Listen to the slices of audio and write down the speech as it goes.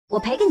我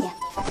赔给你。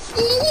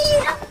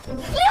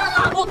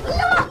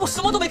我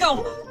什么都没干，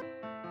我。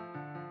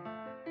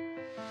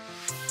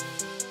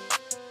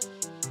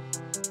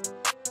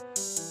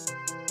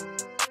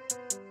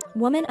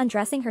Woman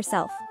undressing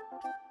herself,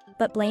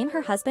 but blame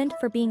her husband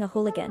for being a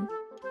hooligan.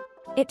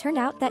 It turned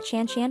out that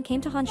Qianqian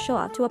came to Han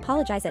Shuo to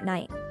apologize at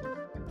night.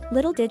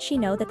 Little did she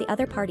know that the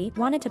other party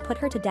wanted to put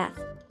her to death.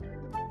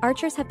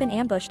 Archers have been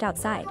ambushed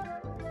outside.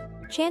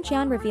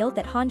 Qianqian revealed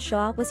that Han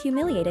Shuo was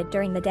humiliated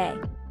during the day.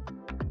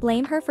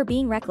 Blame her for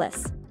being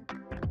reckless.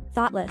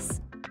 Thoughtless.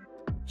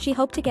 She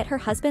hoped to get her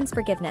husband's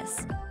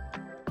forgiveness.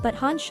 But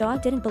Han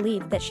Shuo didn't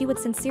believe that she would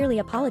sincerely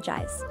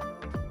apologize.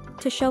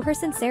 To show her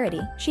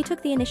sincerity, she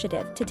took the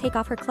initiative to take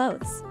off her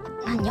clothes.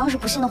 那你要是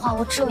不信的话，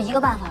我只有一个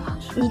办法了。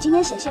你今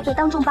天险些被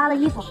当众扒了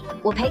衣服，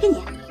我赔给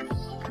你。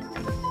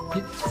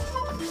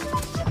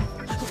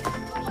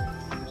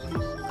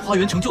花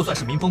园城就算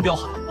是民风彪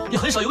悍，也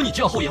很少有你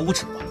这样厚颜无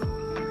耻的吧？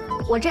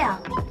我这样，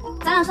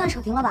咱俩算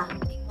扯平了吧？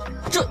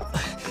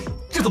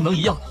这怎么能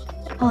一样呢？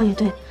哦，也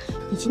对，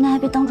你今天还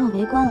被当众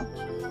围观了。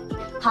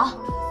好，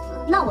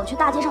那我去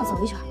大街上走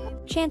一圈。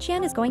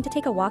Qianqian is going to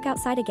take a walk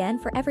outside again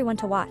for everyone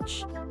to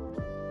watch.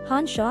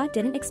 Han Shuo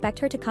didn't expect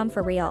her to come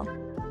for real.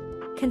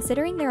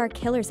 Considering there are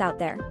killers out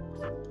there,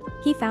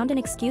 he found an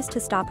excuse to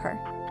stop her.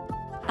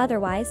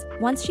 Otherwise,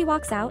 once she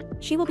walks out,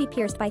 she will be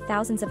pierced by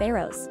thousands of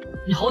arrows.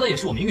 你好歹也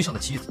是我名誉上的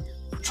妻子，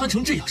穿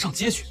成这样上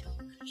街去。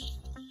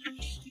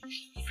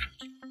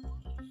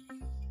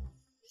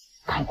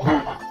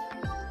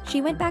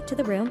She went back to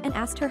the room and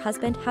asked her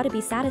husband how to be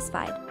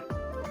satisfied.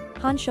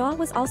 Han Shuo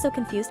was also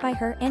confused by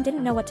her and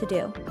didn't know what to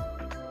do.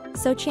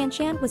 So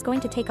Qianqian was going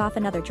to take off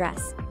another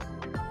dress.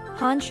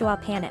 Han Shuo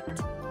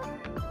panicked.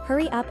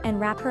 Hurry up and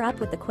wrap her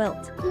up with the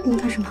quilt. 你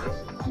干什么？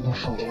你的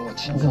手给我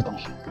亲自动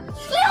手。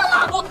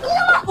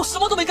我什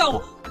么都没干，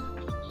我。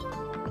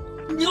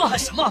你乱喊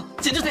什么？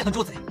简直贼喊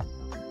捉贼！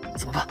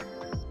怎么办？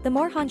 The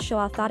more Han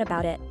Shuo thought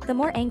about it, the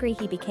more angry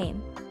he became.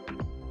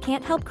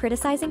 Can't help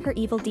criticizing her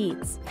evil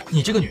deeds.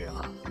 你这个女人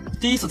啊，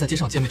第一次在街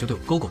上见面就对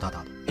我勾勾搭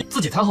搭的，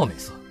自己贪好美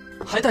色，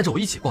还带着我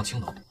一起逛青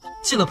楼，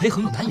进了裴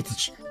恒又难以自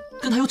持，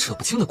跟他有扯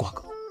不清的瓜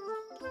葛。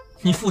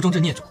你腹中这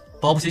孽种，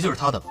保不齐就是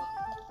他的吧？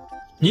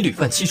你屡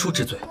犯七出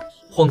之罪，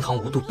荒唐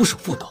无度，不守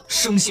妇道，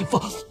生性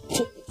放。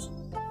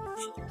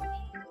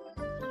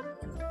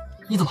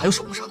你怎么还有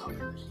手工杀呢？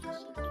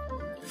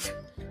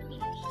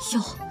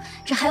哟，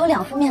这还有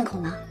两副面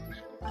孔呢。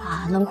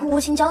啊，冷酷无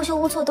情、娇羞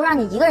无措，都让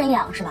你一个人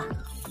养是吧？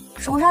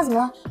手工杀怎么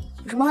了？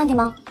有什么问题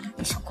吗？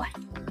你小怪。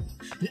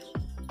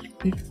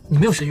你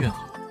没有身孕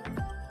啊？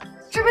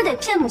这不是得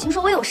骗母亲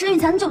说我有身孕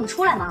才能救你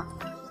出来吗？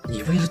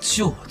你为了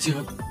救我，竟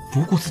然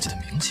不顾自己的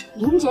名节。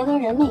名节跟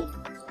人命，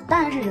当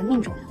然是人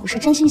命重要。我是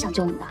真心想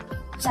救你的。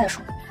再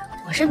说，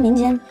我是民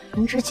间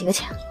能值几个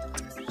钱？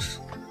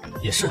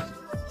也是，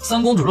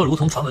三公主若如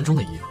同传闻中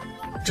的一样，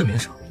这名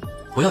声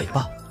不要也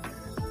罢。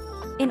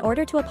In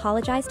order to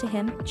apologize to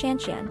him,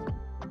 Qianqian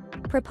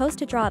proposed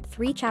to draw up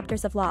 3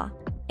 chapters of law.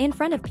 In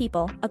front of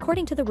people,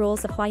 according to the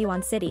rules of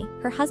Huayuan City,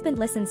 her husband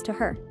listens to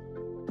her.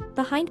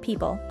 Behind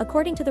people,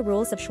 according to the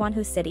rules of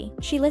Xuanhu City,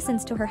 she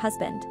listens to her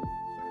husband.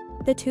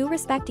 The two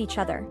respect each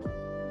other.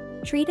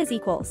 Treat as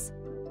equals.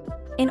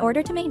 In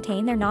order to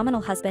maintain their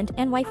nominal husband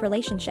and wife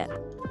relationship.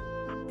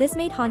 This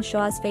made Han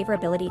Shuo's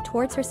favorability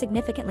towards her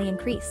significantly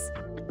increase.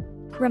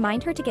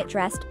 Remind her to get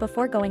dressed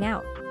before going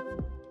out.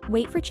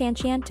 Wait for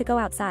Qianqian to go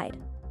outside.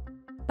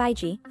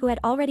 Baiji, who had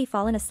already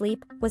fallen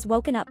asleep, was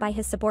woken up by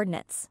his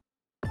subordinates.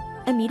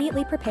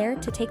 Immediately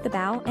prepared to take the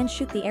bow and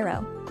shoot the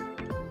arrow.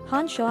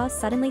 Han Shuo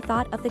suddenly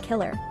thought of the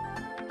killer.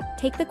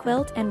 Take the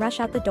quilt and rush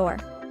out the door.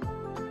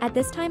 At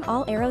this time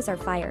all arrows are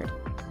fired.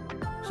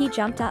 He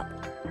jumped up,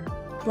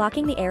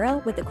 blocking the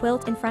arrow with the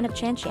quilt in front of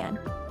Qianqian.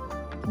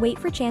 Wait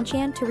for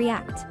Qianqian to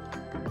react.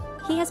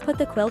 He has put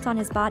the quilt on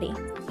his body.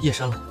 夜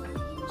深了，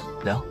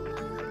凉。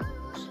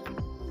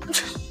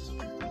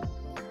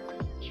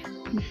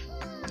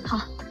好。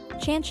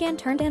Qianqian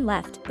turned and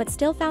left, but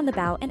still found the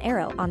bow and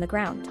arrow on the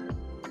ground.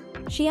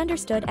 She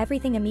understood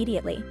everything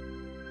immediately,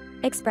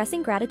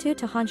 expressing gratitude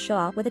to Han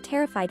Shuo with a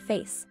terrified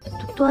face.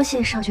 多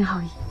谢少君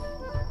好意。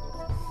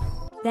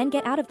 Then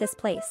get out of this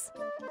place.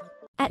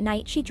 At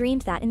night she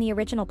dreamed that in the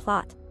original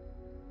plot,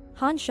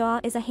 Han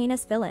Shuo is a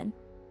heinous villain.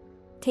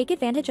 Take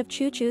advantage of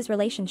Chu Chu's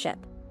relationship.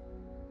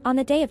 On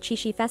the day of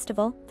Qixi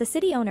festival, the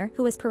city owner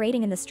who was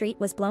parading in the street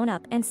was blown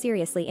up and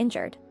seriously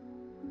injured.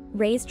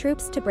 Raised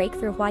troops to break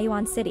through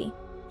Huayuan City.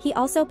 He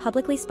also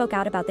publicly spoke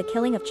out about the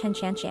killing of Chen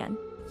Qianqian.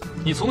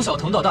 你从小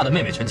疼到大的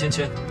妹妹陈芊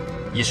芊，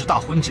也是大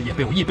婚之夜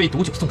被我一杯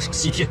毒酒送上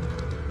西天。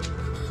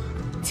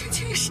芊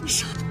芊也是你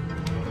杀的。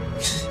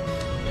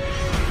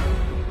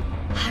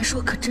韩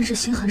硕可真是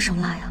心狠手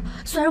辣呀！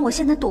虽然我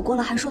现在躲过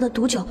了韩硕的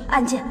毒酒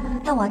案件，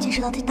但我要见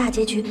识到这大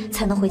结局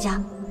才能回家。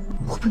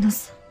我不能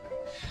死，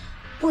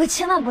我可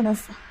千万不能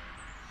死。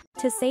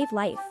To save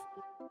life,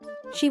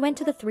 she went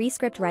to the 3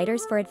 script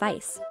writers for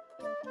advice.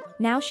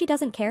 Now she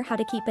doesn't care how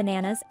to keep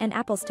bananas and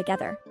apples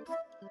together.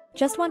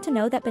 Just want to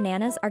know that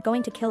bananas are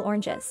going to kill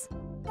oranges.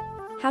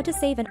 How to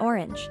save an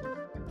orange?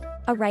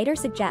 A writer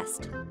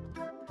suggests.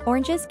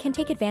 Oranges can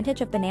take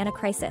advantage of banana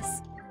crisis.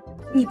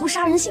 你不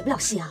杀人写不了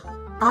戏啊！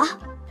啊，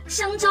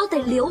香蕉得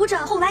留着，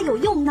后来有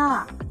用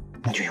呢。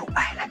那就用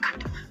爱来感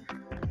动他，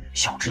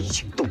晓之以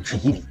情，动之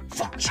以理，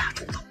放下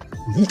屠刀，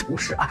一同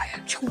是爱。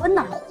这我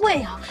哪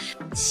会啊？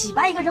洗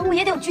白一个人物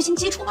也得有剧情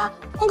基础吧？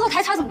光靠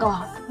台词怎么够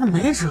啊？那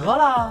没辙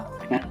了。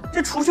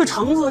这除去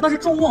橙子，那是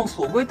众望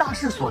所归，大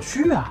势所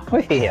趋啊。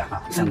对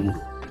呀，三公主，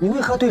你为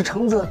何对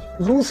橙子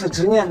如此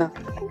执念呢？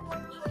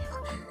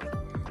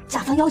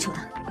甲方要求的，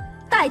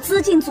带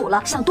资进组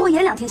了，想多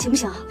演2天行不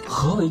行？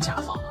何为甲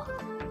方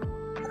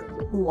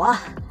啊？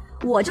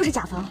我就是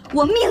甲方，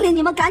我命令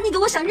你们赶紧给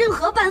我想任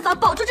何办法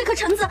保住这颗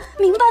橙子，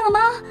明白了吗？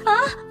啊！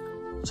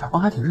甲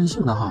方还挺任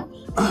性的哈。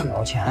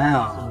有钱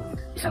呀，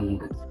三公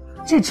主，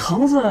这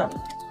橙子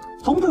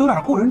总得有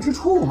点过人之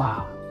处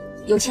吧？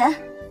有钱，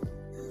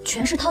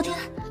权势滔天，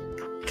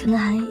可能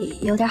还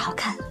有点好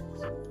看。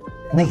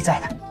内在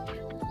的，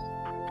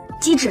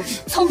机智、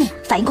聪明、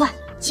反应快，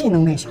技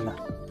能类型的。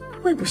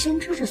未卜先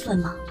知，这算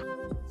吗？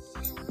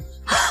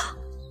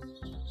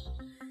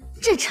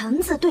这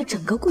橙子对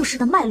整个故事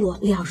的脉络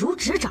了如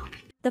指掌。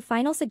The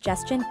final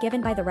suggestion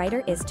given by the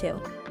writer is to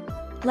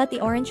let the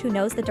orange who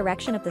knows the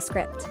direction of the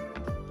script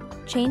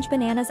change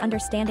Banana's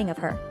understanding of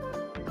her.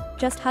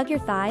 Just hug your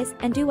thighs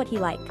and do what he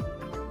like.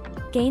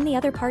 Gain the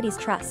other party's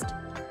trust.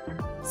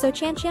 So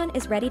Qianqian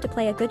is ready to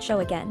play a good show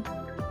again.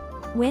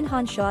 Win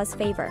Han Shua's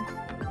favor,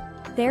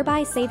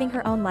 thereby saving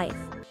her own life.